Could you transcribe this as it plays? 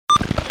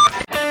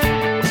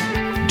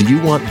Do you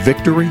want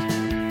victory?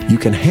 You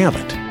can have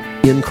it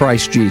in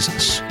Christ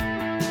Jesus.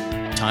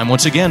 Time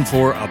once again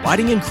for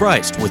Abiding in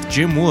Christ with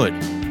Jim Wood.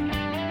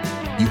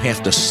 You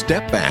have to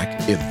step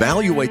back,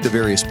 evaluate the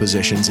various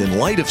positions in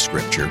light of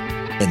Scripture,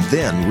 and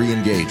then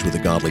re-engage with a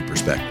godly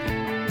perspective.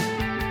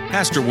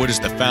 Pastor Wood is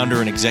the founder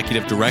and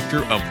executive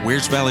director of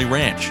Wears Valley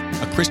Ranch,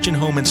 a Christian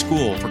home and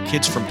school for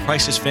kids from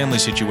crisis family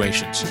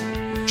situations.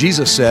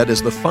 Jesus said,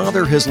 "As the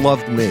Father has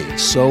loved me,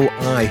 so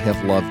I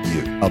have loved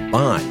you.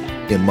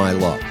 Abide in my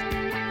love."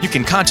 You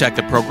can contact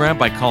the program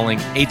by calling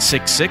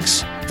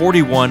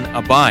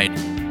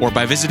 866-41-ABIDE or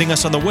by visiting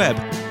us on the web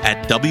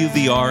at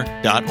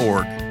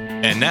wvr.org.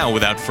 And now,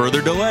 without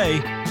further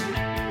delay,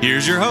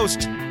 here's your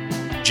host,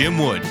 Jim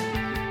Wood.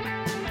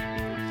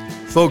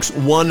 Folks,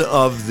 one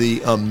of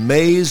the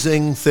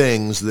amazing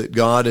things that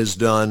God has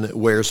done at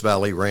Wears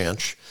Valley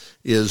Ranch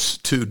is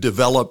to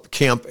develop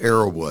Camp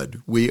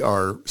Arrowwood. We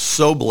are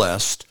so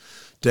blessed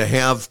to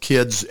have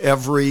kids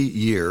every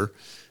year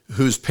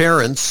whose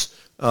parents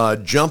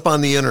jump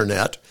on the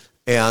internet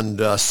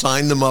and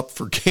sign them up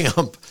for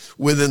camp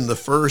within the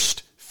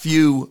first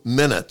few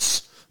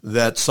minutes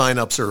that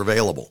signups are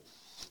available.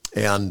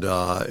 And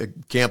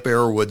Camp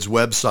Arrowwood's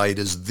website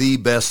is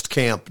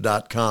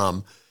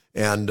thebestcamp.com.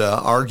 And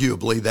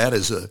arguably, that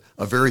is a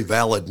very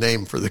valid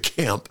name for the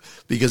camp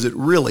because it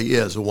really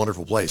is a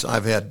wonderful place.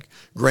 I've had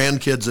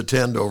grandkids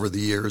attend over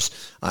the years.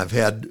 I've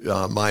had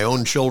my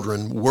own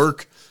children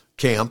work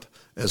camp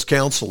as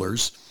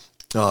counselors.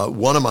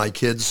 One of my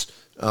kids,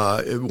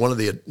 one of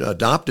the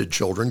adopted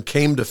children,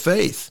 came to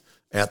faith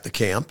at the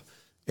camp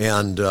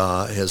and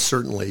has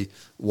certainly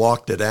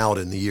walked it out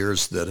in the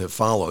years that have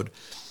followed.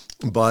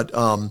 But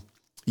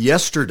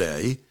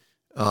yesterday,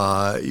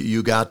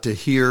 you got to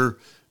hear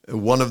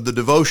one of the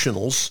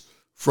devotionals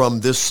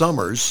from this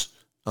summer's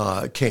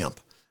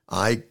camp.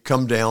 I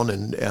come down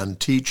and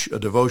teach a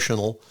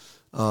devotional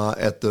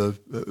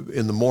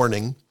in the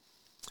morning,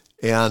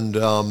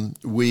 and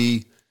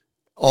we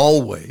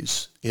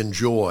always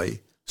enjoy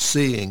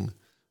seeing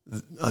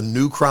a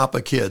new crop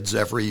of kids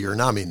every year.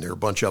 Now, I mean, there are a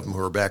bunch of them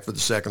who are back for the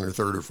second or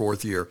third or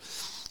fourth year,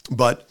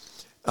 but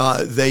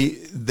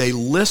they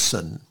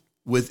listen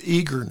with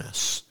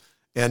eagerness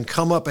and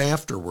come up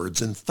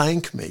afterwards and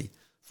thank me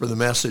for the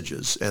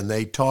messages, and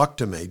they talk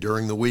to me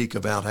during the week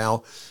about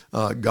how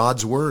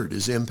God's Word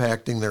is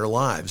impacting their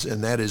lives,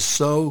 and that is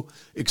so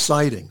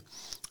exciting.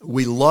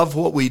 We love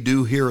what we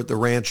do here at the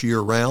ranch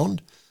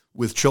year-round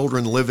with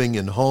children living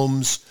in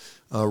homes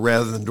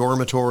rather than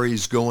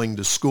dormitories, going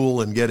to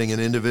school and getting an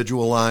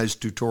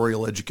individualized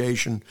tutorial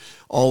education.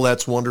 All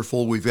that's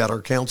wonderful. We've got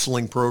our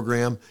counseling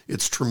program.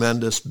 It's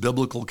tremendous,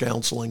 biblical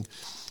counseling.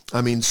 I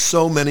mean,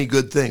 so many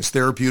good things,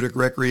 therapeutic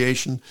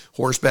recreation,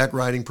 horseback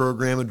riding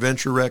program,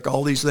 adventure rec,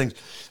 all these things.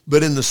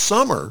 But in the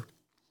summer,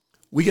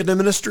 we get to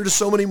minister to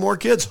so many more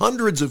kids.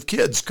 Hundreds of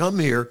kids come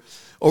here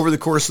over the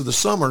course of the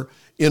summer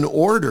in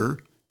order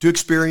to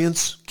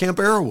experience Camp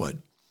Arrowwood.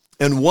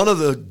 And one of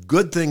the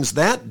good things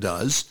that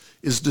does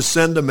is to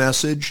send a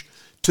message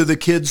to the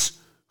kids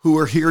who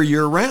are here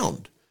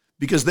year-round,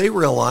 because they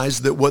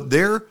realize that what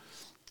they're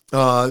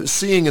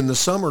seeing in the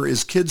summer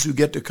is kids who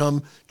get to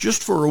come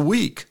just for a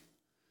week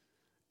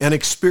and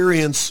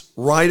experience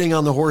riding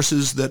on the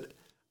horses that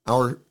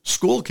our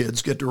school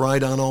kids get to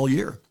ride on all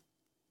year.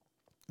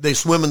 They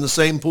swim in the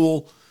same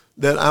pool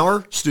that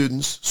our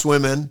students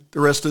swim in the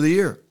rest of the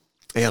year.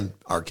 And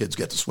our kids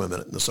get to swim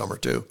in it in the summer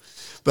too.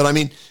 But I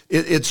mean,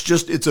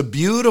 it's a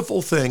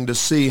beautiful thing to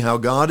see how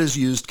God has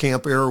used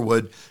Camp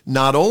Arrowwood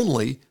not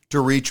only to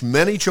reach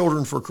many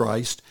children for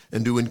Christ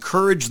and to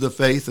encourage the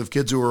faith of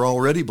kids who are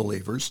already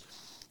believers,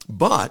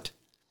 but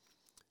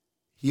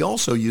He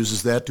also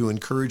uses that to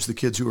encourage the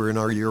kids who are in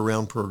our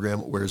year-round program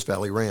at Wears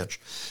Valley Ranch.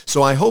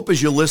 So I hope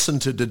as you listen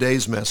to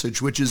today's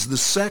message, which is the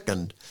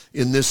second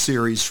in this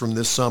series from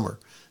this summer,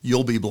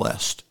 you'll be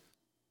blessed.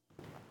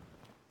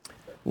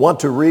 I want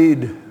to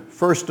read,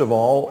 first of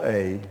all,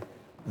 a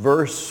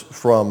verse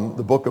from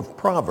the book of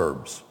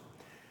Proverbs.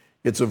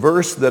 It's a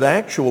verse that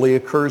actually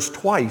occurs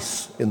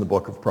twice in the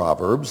book of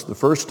Proverbs. The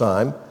first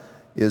time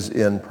is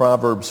in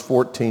Proverbs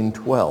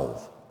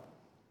 14:12.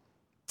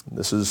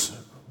 This is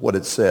what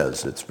it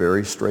says. It's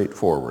very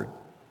straightforward.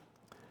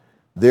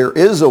 There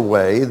is a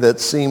way that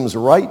seems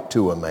right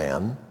to a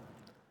man,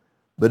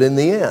 but in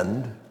the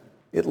end,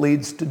 it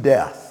leads to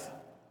death.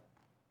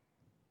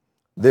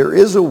 There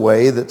is a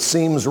way that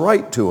seems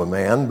right to a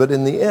man, but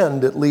in the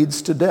end, it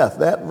leads to death.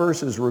 That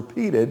verse is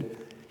repeated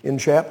in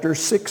chapter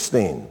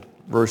 16,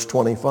 verse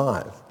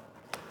 25.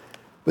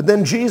 But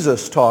then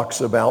Jesus talks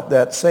about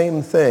that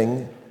same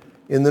thing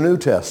in the New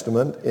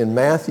Testament in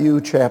Matthew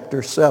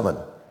chapter 7.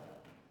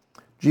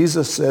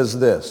 Jesus says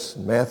this,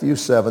 Matthew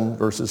 7,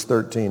 verses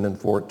 13 and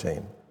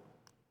 14.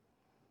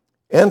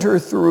 Enter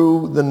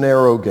through the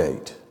narrow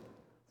gate,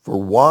 for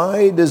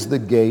wide is the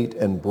gate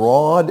and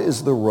broad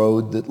is the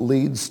road that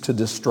leads to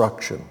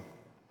destruction,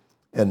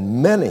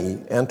 and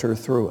many enter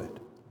through it.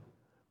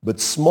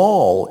 But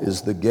small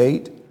is the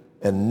gate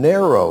and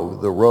narrow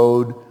the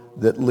road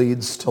that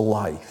leads to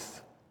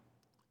life,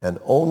 and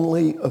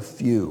only a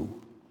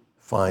few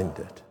find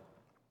it.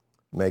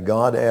 May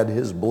God add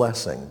his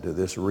blessing to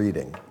this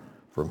reading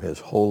from his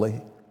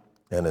holy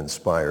and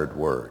inspired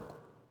word.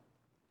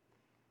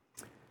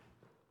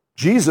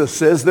 Jesus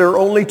says there are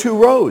only two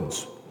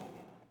roads.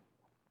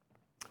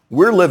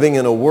 We're living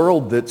in a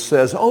world that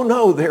says, oh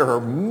no, there are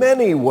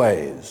many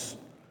ways.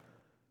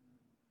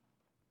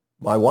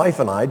 My wife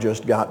and I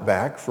just got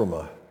back from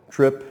a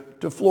trip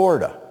to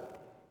Florida.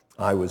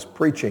 I was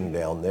preaching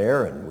down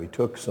there, and we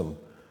took some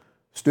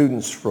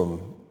students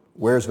from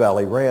Wears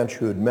Valley Ranch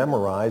who had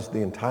memorized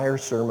the entire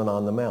Sermon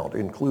on the Mount,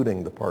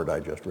 including the part I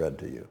just read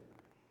to you.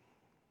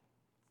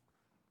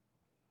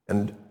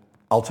 And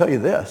I'll tell you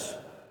this,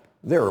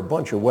 there are a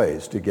bunch of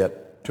ways to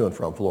get to and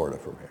from Florida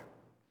from here.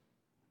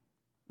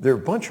 There are a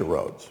bunch of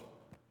roads.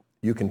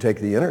 You can take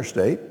the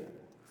interstate.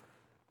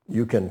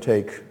 You can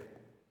take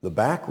the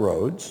back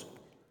roads.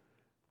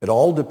 It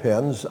all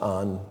depends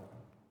on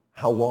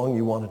how long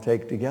you want to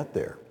take to get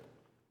there.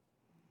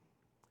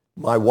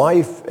 My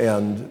wife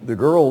and the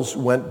girls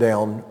went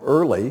down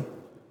earlier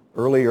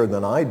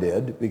than I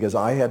did, because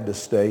I had to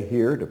stay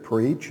here to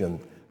preach and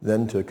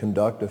then to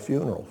conduct a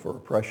funeral for a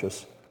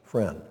precious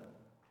friend.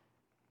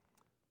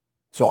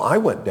 So I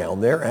went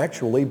down there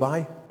actually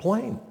by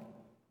plane.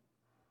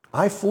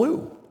 I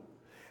flew.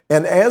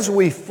 And as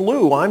we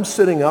flew, I'm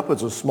sitting up,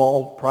 it's a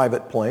small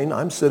private plane,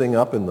 I'm sitting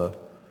up in the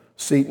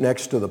seat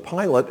next to the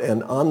pilot,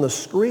 and on the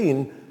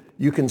screen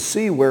you can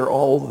see where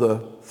all the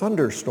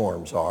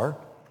thunderstorms are.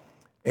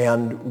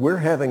 And we're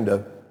having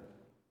to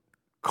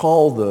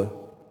call the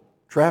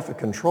traffic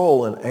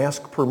control and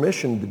ask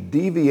permission to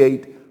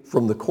deviate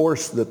from the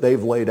course that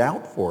they've laid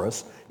out for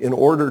us in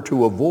order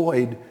to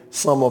avoid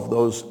some of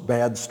those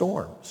bad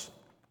storms.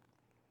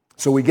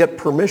 So we get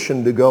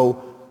permission to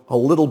go a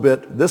little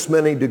bit, this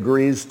many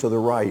degrees to the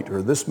right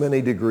or this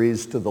many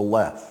degrees to the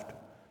left.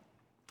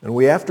 And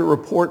we have to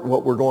report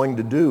what we're going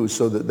to do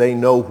so that they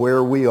know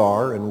where we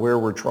are and where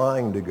we're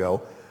trying to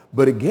go.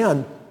 But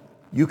again,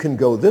 you can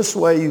go this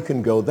way, you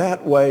can go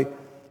that way.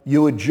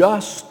 You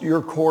adjust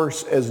your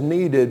course as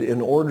needed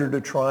in order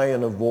to try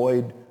and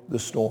avoid the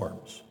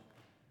storms.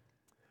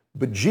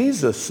 But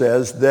Jesus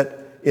says that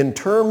in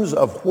terms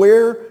of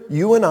where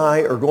you and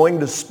I are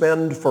going to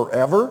spend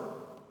forever,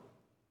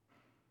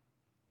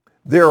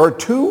 there are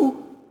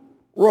two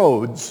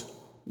roads,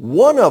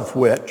 one of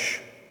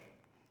which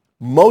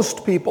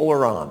most people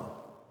are on.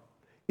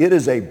 It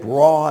is a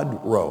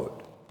broad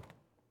road.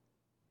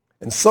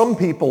 And some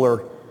people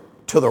are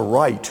to the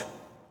right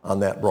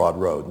on that broad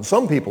road. And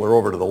some people are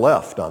over to the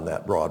left on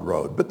that broad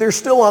road. But they're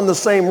still on the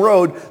same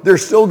road. They're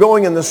still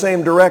going in the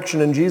same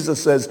direction. And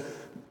Jesus says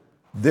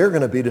they're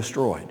going to be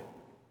destroyed.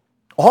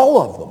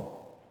 All of them.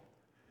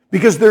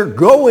 Because they're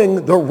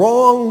going the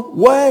wrong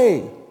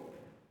way.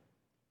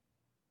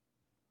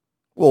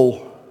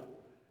 Well,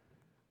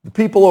 the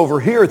people over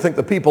here think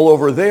the people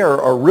over there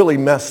are really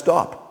messed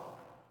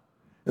up.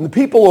 And the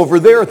people over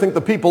there think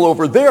the people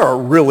over there are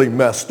really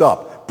messed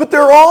up. But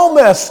they're all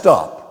messed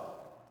up.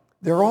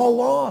 They're all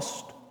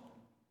lost.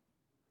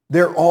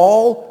 They're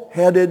all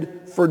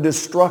headed for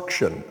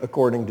destruction,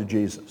 according to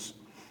Jesus.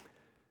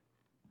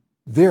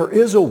 There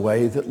is a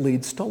way that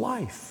leads to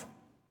life.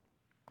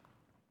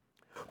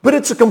 But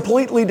it's a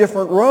completely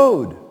different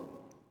road.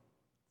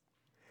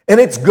 And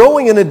it's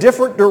going in a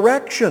different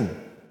direction.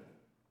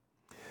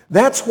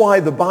 That's why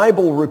the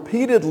Bible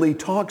repeatedly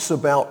talks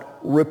about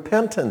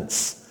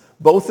repentance,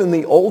 both in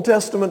the Old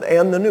Testament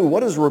and the New.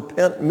 What does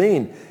repent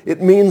mean?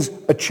 It means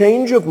a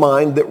change of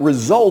mind that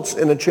results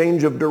in a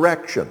change of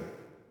direction.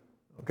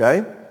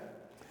 Okay?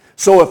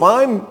 So if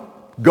I'm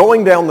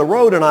going down the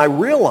road and I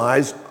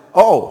realize,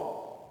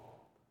 oh,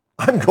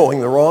 I'm going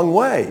the wrong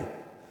way.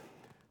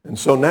 And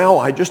so now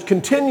I just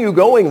continue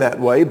going that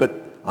way, but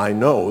I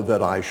know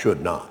that I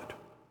should not.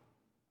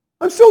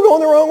 I'm still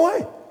going the wrong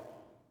way.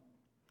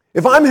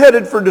 If I'm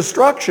headed for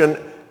destruction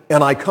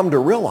and I come to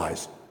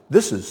realize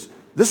this is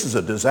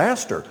a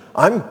disaster,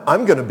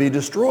 I'm going to be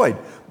destroyed,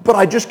 but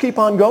I just keep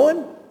on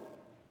going,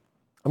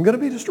 I'm going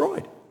to be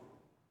destroyed.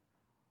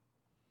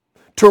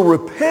 To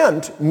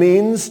repent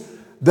means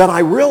that I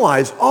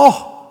realize,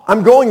 oh,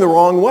 I'm going the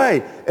wrong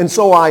way, and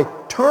so I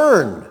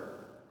turn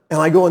and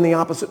I go in the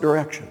opposite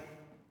direction.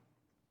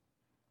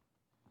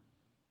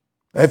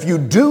 If you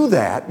do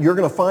that, you're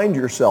going to find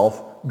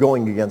yourself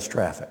going against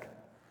traffic.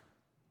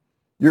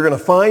 You're going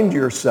to find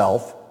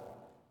yourself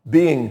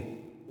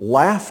being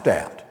laughed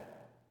at.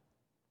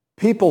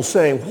 People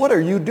saying, what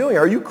are you doing?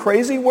 Are you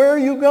crazy? Where are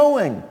you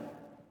going?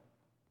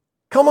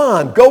 Come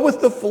on, go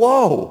with the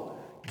flow.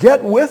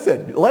 Get with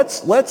it.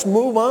 Let's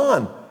move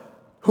on.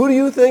 Who do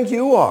you think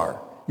you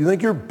are? You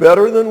think you're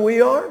better than we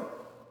are?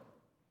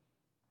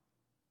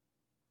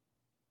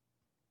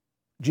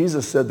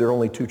 Jesus said there are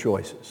only two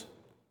choices.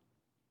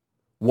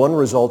 One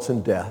results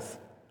in death,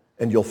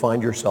 and you'll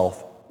find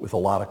yourself with a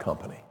lot of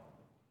company.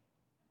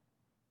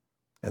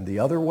 And the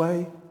other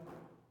way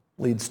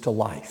leads to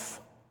life,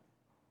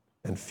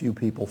 and few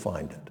people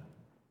find it.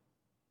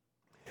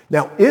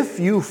 Now, if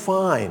you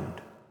find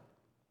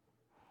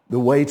the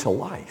way to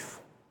life,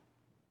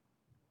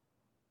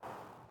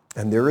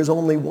 and there is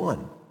only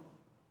one,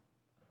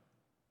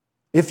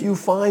 if you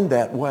find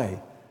that way,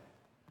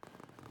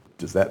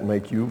 Does that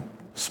make you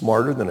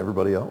smarter than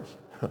everybody else?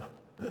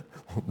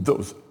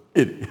 Those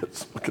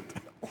idiots, look at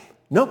that.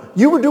 No,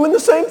 you were doing the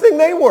same thing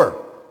they were.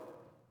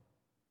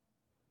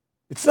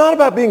 It's not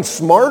about being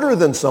smarter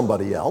than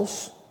somebody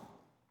else.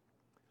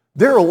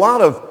 There are a lot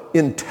of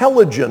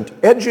intelligent,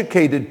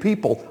 educated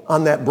people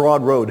on that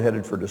broad road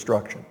headed for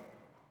destruction.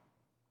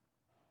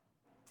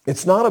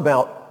 It's not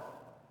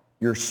about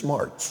your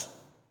smarts.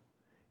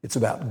 It's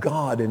about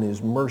God in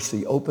his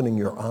mercy opening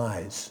your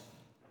eyes.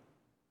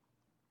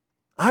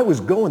 I was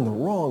going the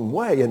wrong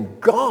way, and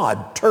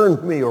God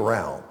turned me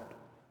around.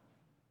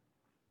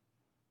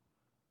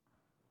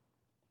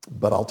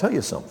 But I'll tell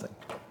you something.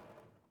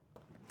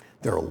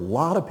 There are a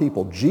lot of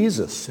people,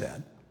 Jesus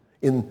said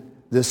in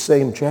this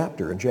same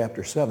chapter, in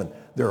chapter 7,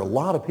 there are a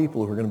lot of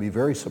people who are going to be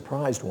very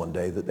surprised one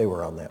day that they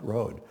were on that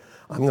road.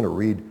 I'm going to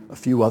read a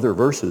few other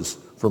verses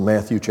from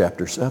Matthew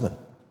chapter 7.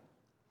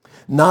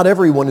 Not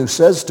everyone who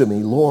says to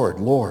me, Lord,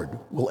 Lord,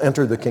 will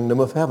enter the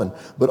kingdom of heaven,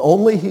 but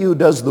only he who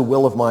does the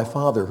will of my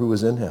Father who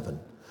is in heaven.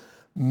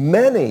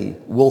 Many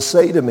will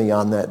say to me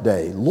on that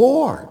day,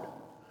 Lord,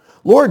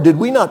 Lord, did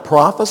we not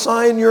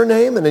prophesy in your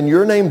name and in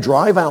your name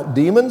drive out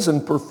demons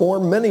and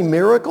perform many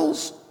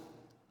miracles?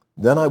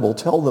 Then I will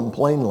tell them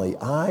plainly,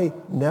 I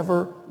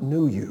never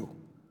knew you.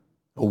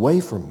 Away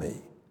from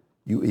me,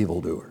 you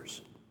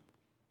evildoers.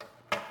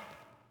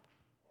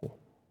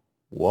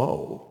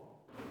 Whoa.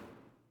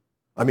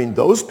 I mean,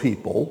 those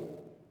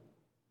people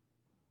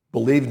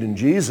believed in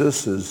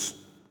Jesus as,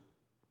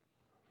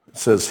 it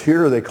says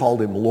here, they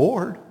called him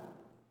Lord.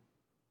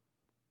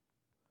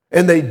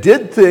 And they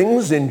did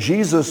things in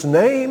Jesus'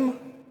 name.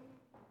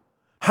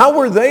 How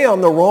were they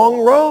on the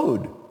wrong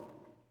road?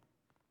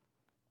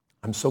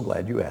 I'm so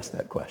glad you asked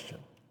that question.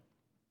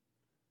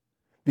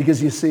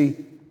 Because you see,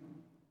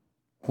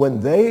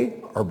 when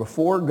they are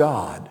before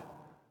God,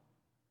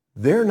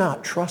 they're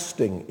not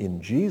trusting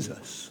in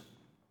Jesus.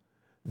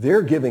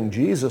 They're giving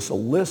Jesus a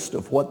list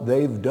of what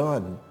they've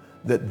done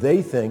that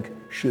they think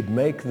should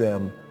make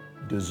them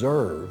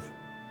deserve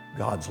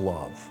God's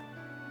love,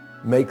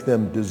 make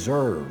them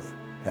deserve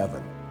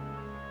heaven.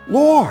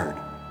 Lord,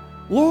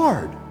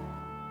 Lord,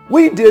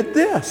 we did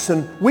this,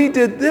 and we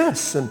did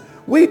this, and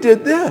we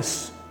did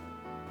this.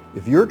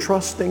 If you're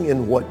trusting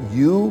in what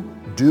you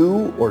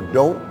do or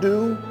don't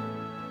do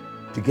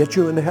to get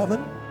you into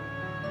heaven,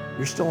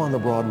 you're still on the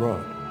broad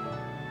road.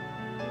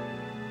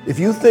 If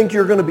you think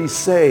you're going to be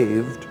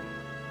saved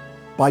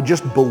by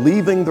just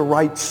believing the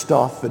right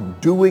stuff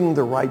and doing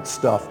the right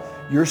stuff,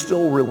 you're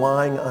still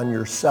relying on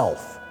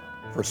yourself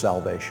for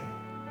salvation.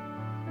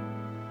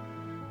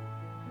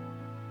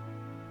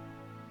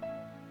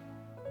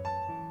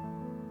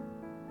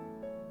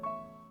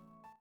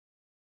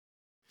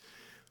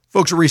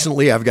 Folks,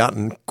 recently I've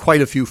gotten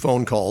quite a few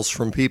phone calls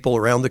from people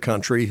around the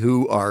country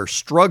who are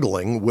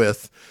struggling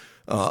with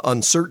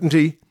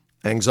uncertainty,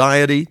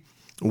 anxiety,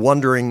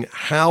 wondering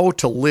how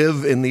to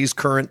live in these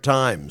current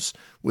times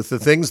with the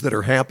things that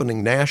are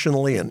happening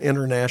nationally and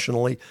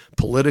internationally,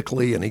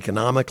 politically and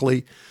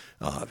economically,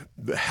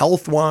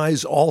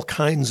 health-wise, all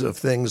kinds of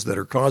things that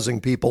are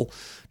causing people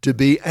to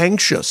be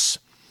anxious.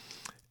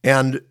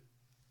 And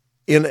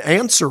in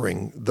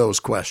answering those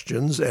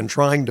questions and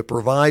trying to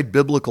provide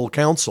biblical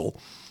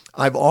counsel,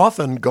 I've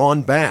often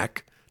gone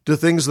back to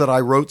things that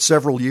I wrote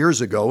several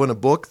years ago in a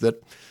book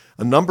that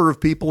a number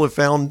of people have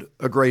found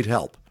a great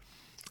help.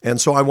 And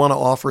so I want to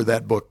offer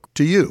that book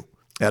to you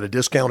at a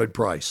discounted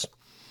price.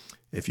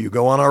 If you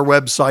go on our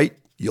website,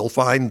 you'll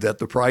find that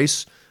the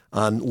price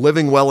on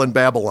Living Well in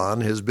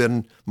Babylon has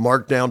been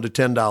marked down to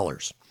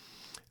 $10.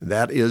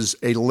 That is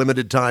a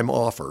limited time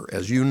offer.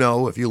 As you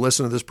know, if you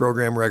listen to this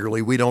program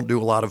regularly, we don't do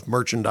a lot of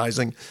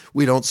merchandising.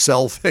 We don't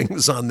sell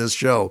things on this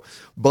show.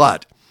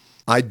 But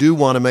I do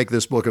want to make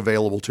this book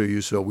available to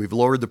you, so we've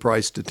lowered the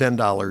price to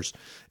 $10.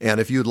 And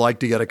if you'd like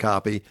to get a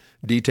copy,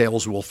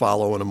 details will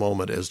follow in a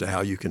moment as to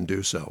how you can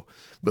do so.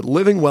 But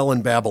Living Well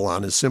in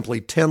Babylon is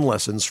simply 10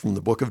 lessons from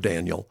the book of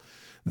Daniel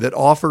that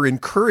offer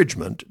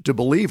encouragement to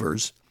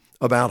believers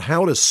about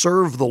how to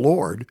serve the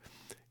Lord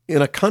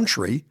in a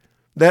country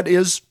that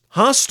is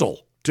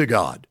hostile to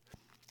God.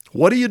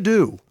 What do you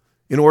do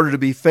in order to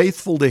be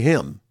faithful to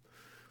Him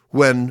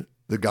when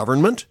the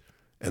government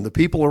and the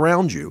people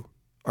around you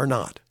are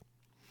not?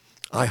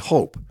 I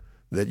hope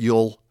that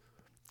you'll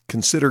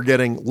consider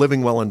getting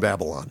Living Well in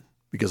Babylon,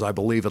 because I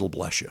believe it'll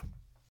bless you.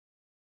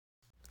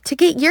 To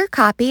get your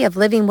copy of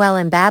Living Well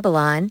in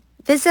Babylon,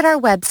 visit our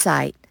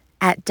website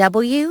at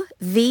wvr.org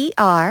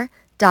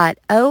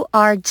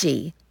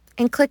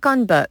and click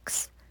on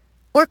Books,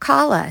 or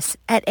call us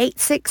at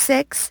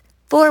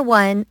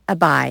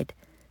 866-41-ABIDE.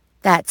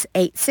 That's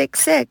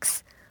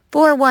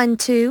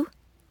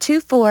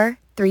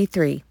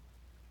 866-412-2433.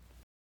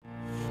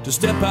 To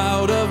step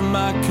out of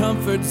my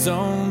comfort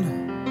zone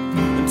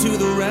into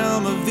the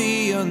realm of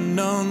the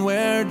unknown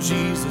where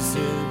Jesus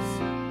is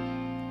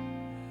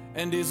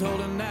and He's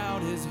holding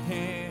out His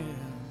hand.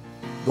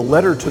 The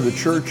letter to the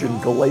church in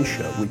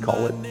Galatia, we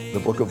call it the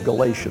book of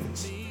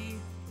Galatians,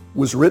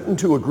 was written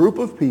to a group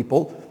of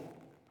people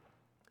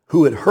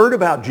who had heard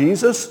about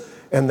Jesus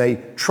and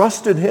they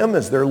trusted him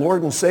as their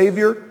Lord and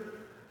Savior,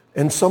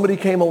 and somebody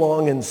came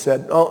along and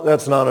said, oh,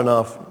 that's not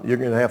enough. You're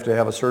going to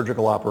have a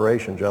surgical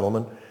operation,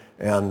 gentlemen,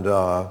 and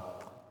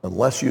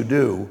unless you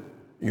do,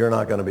 you're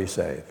not going to be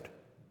saved.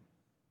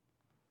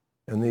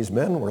 And these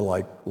men were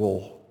like,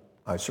 well,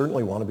 I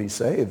certainly want to be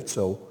saved,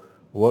 so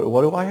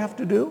what do I have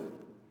to do?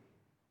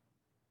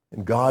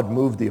 And God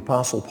moved the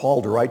Apostle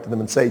Paul to write to them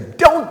and say,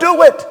 don't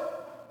do it!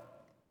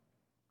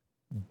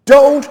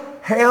 Don't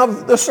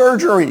have the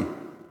surgery.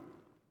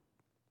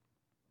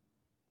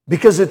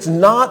 Because it's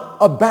not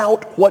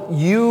about what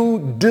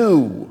you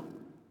do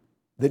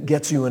that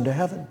gets you into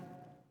heaven.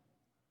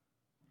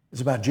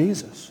 It's about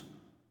Jesus.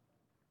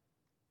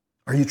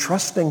 Are you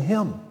trusting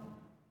him?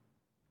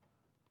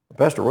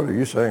 Pastor, what are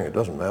you saying? It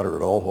doesn't matter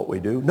at all what we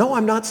do? No,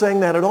 I'm not saying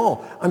that at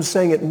all. I'm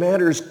saying it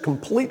matters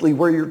completely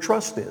where your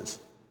trust is.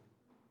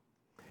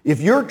 If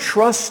you're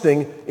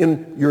trusting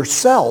in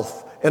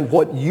yourself and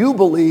what you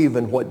believe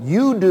and what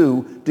you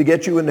do to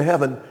get you into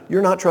heaven,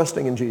 you're not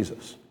trusting in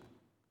Jesus.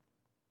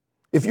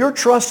 If you're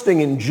trusting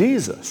in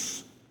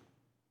Jesus,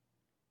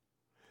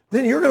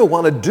 then you're going to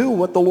want to do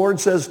what the Lord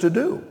says to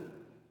do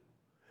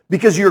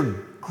because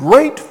you're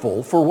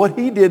grateful for what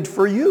he did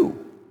for you.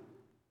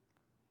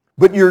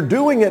 But you're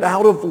doing it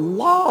out of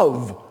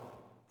love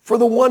for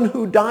the one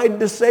who died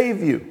to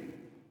save you.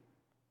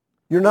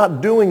 You're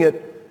not doing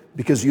it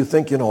because you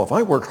think, if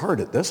I work hard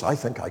at this, I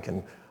think I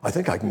can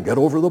get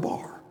over the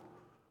bar.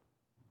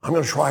 I'm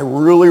going to try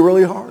really,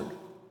 really hard.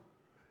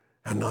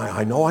 And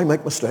I know I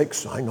make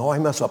mistakes. I know I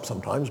mess up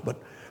sometimes,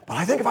 but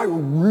I think if I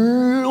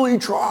really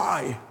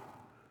try,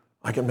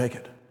 I can make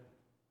it.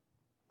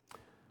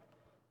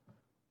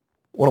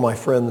 One of my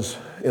friends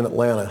in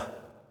Atlanta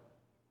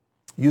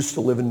used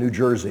to live in New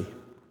Jersey.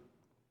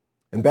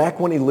 And back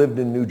when he lived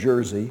in New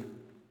Jersey,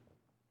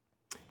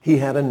 he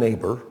had a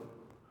neighbor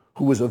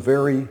who was a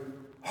very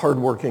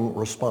hardworking,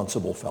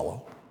 responsible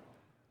fellow.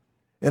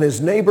 And his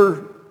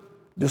neighbor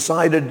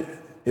decided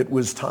it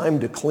was time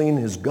to clean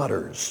his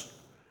gutters.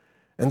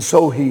 And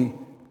so he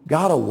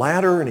got a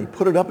ladder and he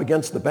put it up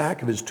against the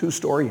back of his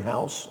 2-story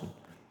house.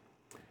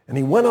 And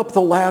he went up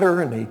the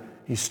ladder and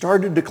he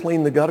started to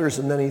clean the gutters,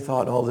 and then he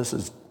thought, oh, this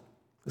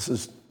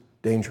is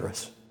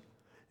dangerous.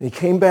 And he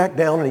came back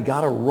down and he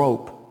got a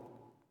rope.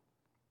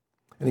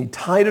 And he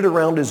tied it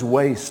around his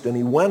waist, and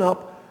he went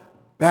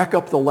back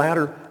up the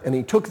ladder, and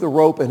he took the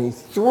rope and he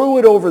threw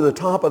it over the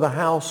top of the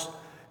house,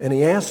 and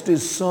he asked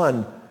his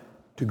son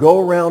to go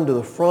around to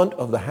the front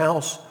of the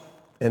house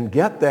and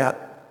get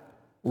that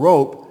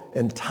rope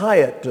and tie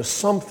it to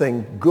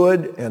something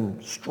good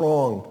and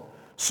strong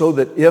so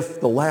that if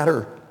the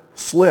ladder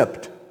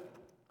slipped,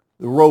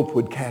 the rope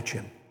would catch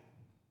him.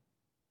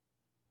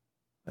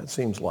 That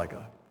seems like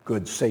a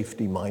good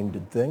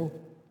safety-minded thing.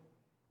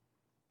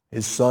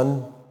 His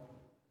son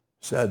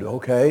said,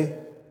 okay,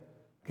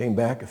 came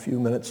back a few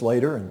minutes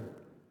later, and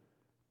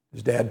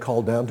his dad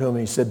called down to him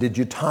and he said, did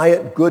you tie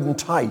it good and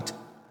tight?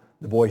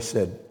 The boy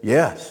said,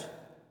 yes.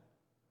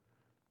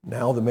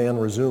 Now the man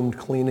resumed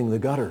cleaning the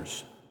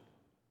gutters.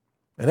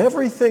 And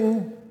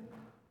everything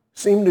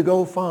seemed to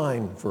go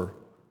fine for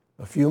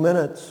a few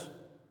minutes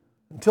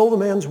until the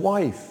man's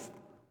wife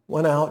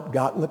went out,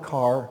 got in the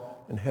car,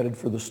 and headed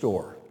for the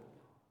store.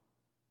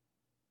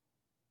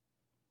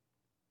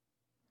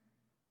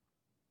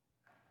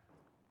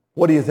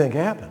 What do you think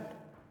happened?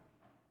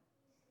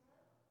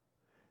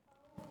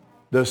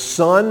 The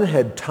son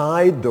had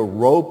tied the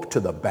rope to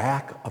the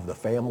back of the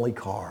family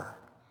car.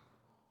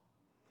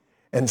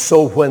 And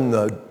so when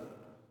the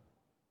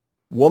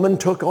woman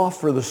took off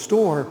for the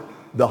store,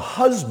 the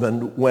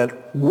husband went,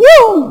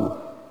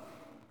 woo!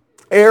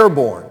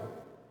 Airborne.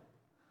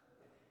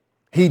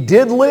 He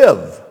did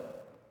live,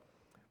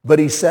 but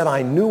he said,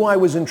 I knew I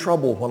was in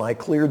trouble when I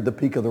cleared the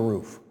peak of the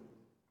roof.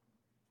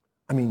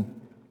 I mean,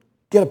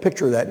 get a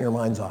picture of that in your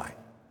mind's eye.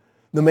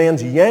 The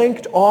man's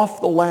yanked off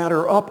the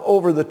ladder, up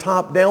over the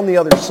top, down the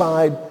other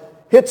side,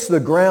 hits the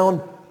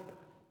ground,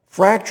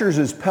 fractures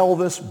his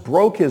pelvis,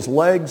 broke his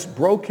legs,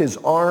 broke his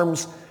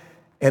arms,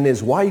 and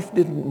his wife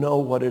didn't know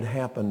what had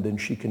happened, and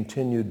she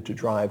continued to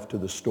drive to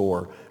the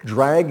store,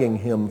 dragging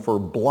him for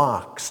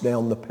blocks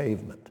down the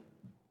pavement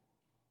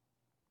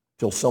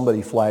till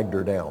somebody flagged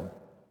her down,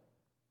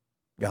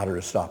 got her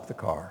to stop the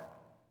car,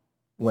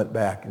 went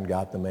back and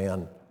got the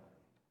man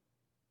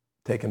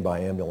taken by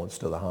ambulance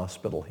to the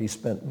hospital. He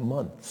spent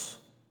months.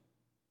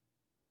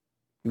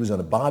 He was in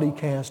a body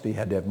cast. He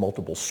had to have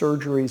multiple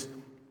surgeries.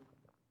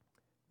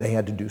 They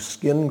had to do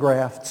skin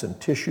grafts and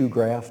tissue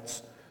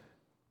grafts.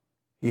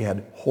 He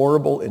had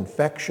horrible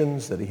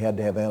infections that he had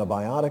to have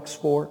antibiotics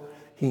for.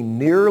 He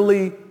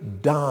nearly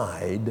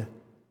died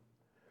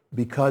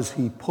because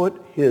he put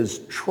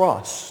his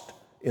trust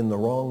in the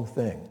wrong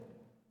thing.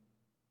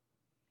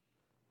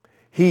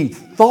 He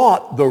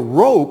thought the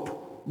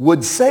rope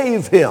would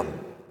save him.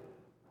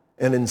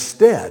 And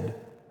instead,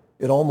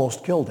 it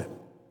almost killed him.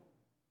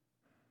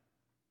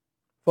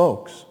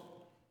 Folks,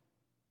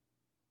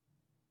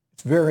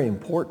 it's very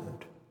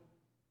important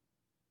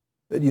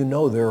that you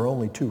know there are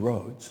only two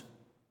roads.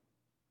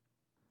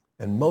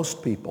 And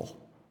most people,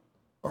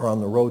 when they get to heaven, are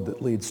on the road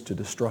that leads to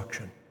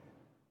destruction.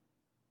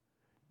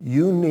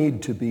 You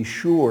need to be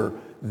sure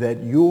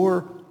that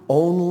your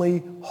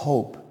only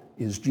hope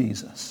is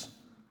Jesus.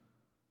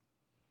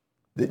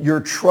 That your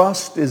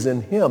trust is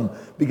in him.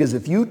 Because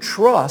if you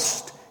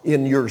trust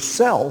in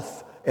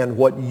yourself and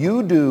what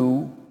you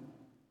do,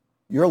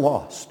 you're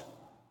lost.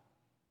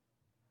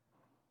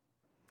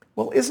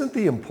 Well, isn't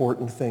the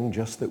important thing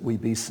just that we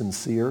be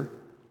sincere?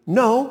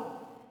 No.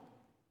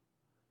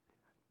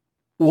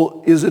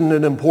 Well, isn't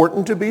it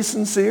important to be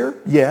sincere?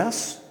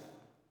 Yes.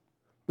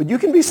 But you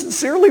can be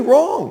sincerely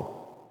wrong.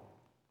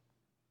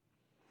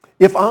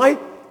 If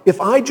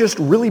I just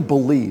really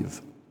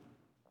believe,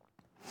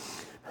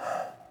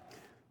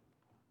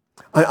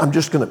 I'm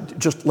just going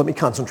to, let me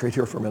concentrate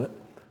here for a minute.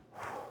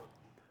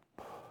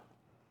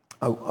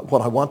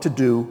 What I want to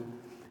do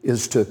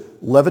is to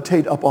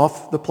levitate up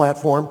off the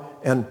platform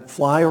and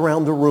fly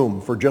around the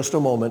room for just a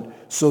moment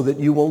so that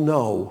you will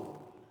know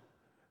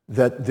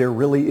that there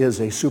really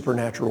is a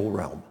supernatural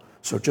realm.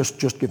 So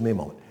just give me a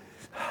moment.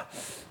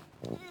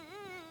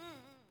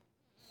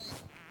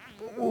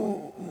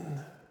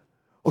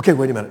 Okay,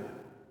 wait a minute.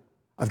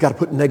 I've got to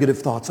put negative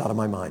thoughts out of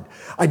my mind.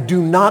 I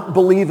do not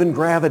believe in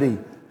gravity.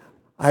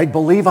 I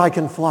believe I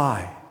can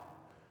fly.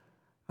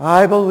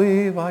 I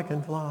believe I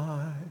can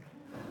fly.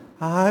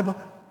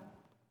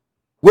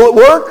 Will it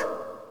work?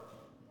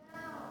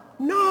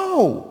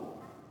 No.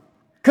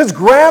 Because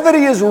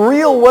gravity is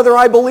real whether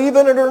I believe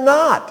in it or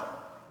not.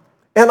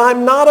 And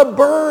I'm not a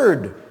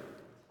bird.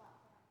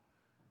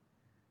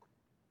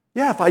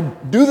 Yeah, if I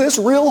do this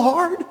real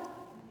hard,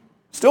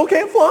 still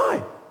can't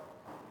fly.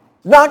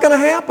 Not going to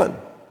happen.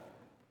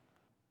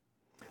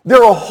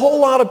 There are a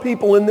whole lot of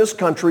people in this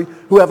country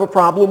who have a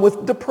problem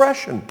with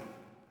depression.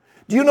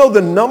 Do you know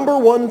the number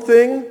one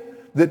thing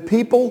that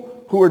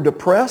people who are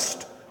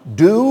depressed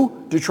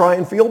do to try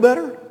and feel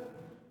better?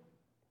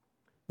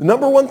 The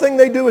number one thing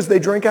they do is they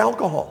drink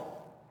alcohol.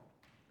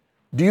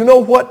 Do you know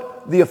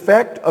what the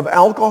effect of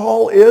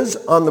alcohol is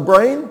on the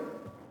brain?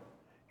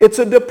 It's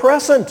a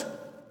depressant.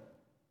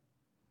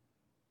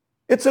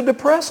 It's a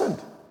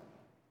depressant.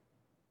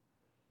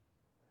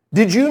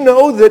 Did you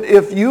know that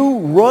if you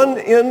run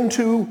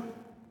into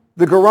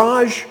the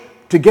garage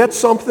to get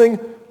something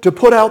to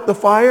put out the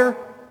fire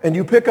and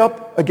you pick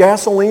up a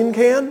gasoline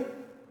can,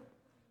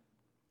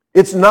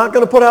 it's not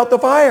going to put out the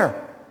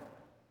fire.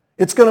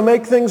 It's going to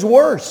make things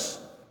worse.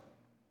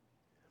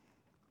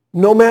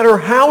 No matter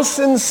how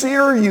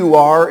sincere you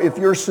are, if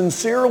you're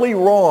sincerely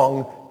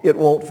wrong, it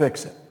won't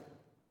fix it.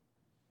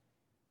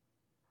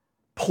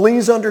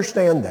 Please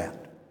understand that.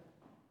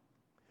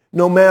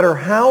 No matter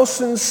how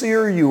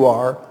sincere you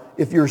are,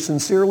 if you're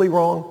sincerely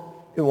wrong,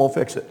 it won't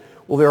fix it.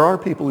 Well, there are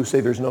people who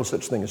say there's no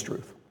such thing as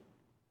truth.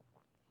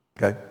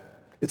 Okay?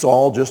 It's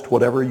all just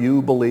whatever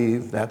you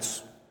believe,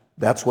 that's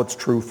what's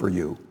true for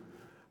you.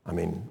 I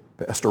mean,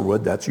 Pastor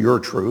Wood, that's your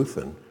truth,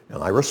 and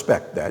I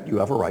respect that. You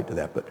have a right to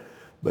that, but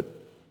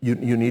you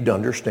need to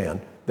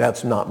understand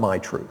that's not my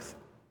truth.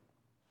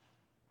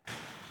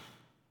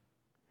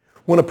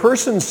 When a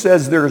person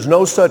says there is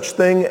no such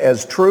thing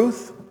as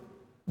truth,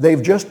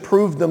 they've just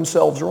proved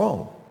themselves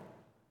wrong.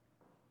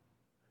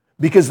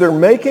 Because they're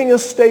making a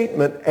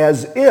statement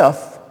as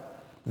if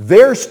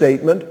their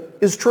statement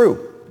is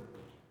true.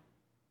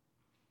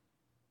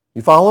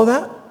 You follow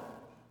that?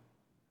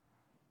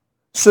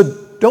 So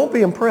don't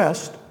be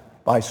impressed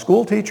by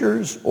school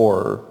teachers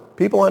or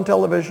people on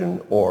television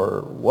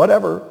or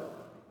whatever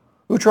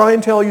who try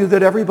and tell you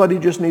that everybody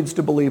just needs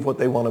to believe what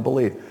they want to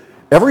believe.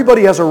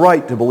 Everybody has a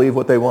right to believe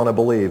what they want to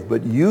believe,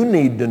 but you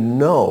need to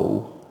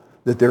know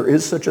that there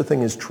is such a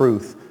thing as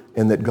truth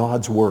and that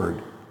God's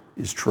word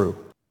is true.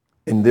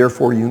 And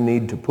therefore you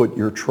need to put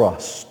your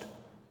trust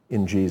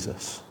in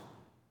Jesus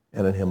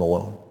and in him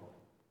alone.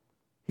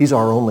 He's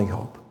our only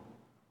hope.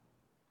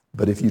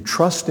 But if you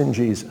trust in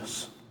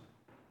Jesus,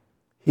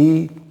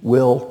 he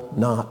will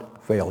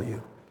not fail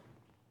you.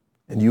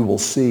 And you will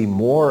see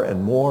more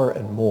and more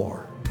and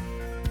more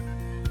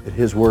that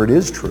his word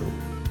is true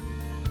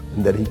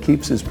and that he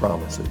keeps his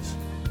promises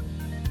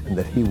and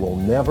that he will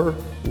never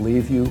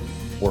leave you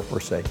or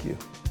forsake you.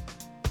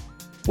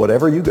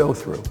 Whatever you go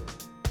through,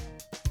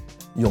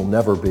 you'll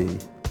never be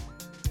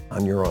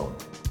on your own.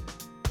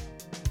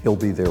 He'll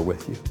be there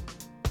with you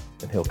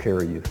and he'll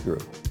carry you through.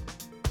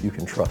 You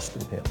can trust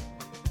in him.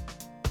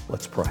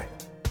 Let's pray.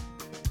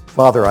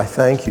 Father, I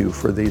thank you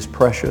for these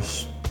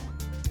precious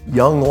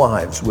young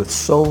lives with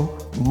so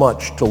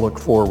much to look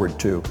forward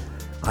to.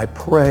 I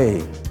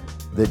pray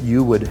that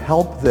you would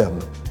help them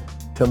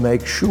to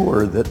make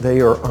sure that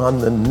they are on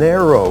the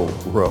narrow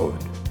road,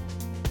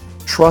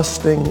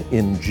 trusting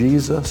in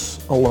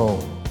Jesus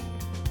alone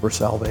for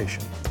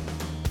salvation.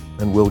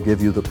 And we'll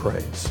give you the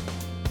praise.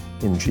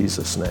 In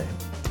Jesus' name,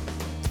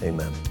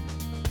 amen.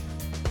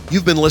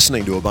 You've been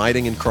listening to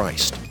Abiding in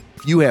Christ.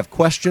 If you have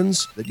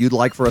questions that you'd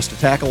like for us to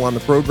tackle on the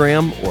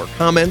program or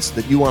comments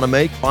that you want to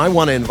make, I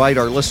want to invite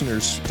our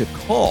listeners to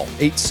call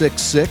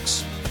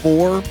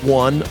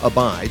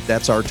 866-41-ABIDE.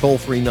 That's our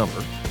toll-free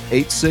number,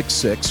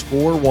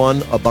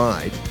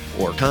 866-41-ABIDE.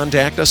 or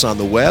contact us on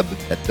the web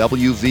at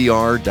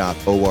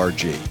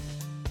wvr.org.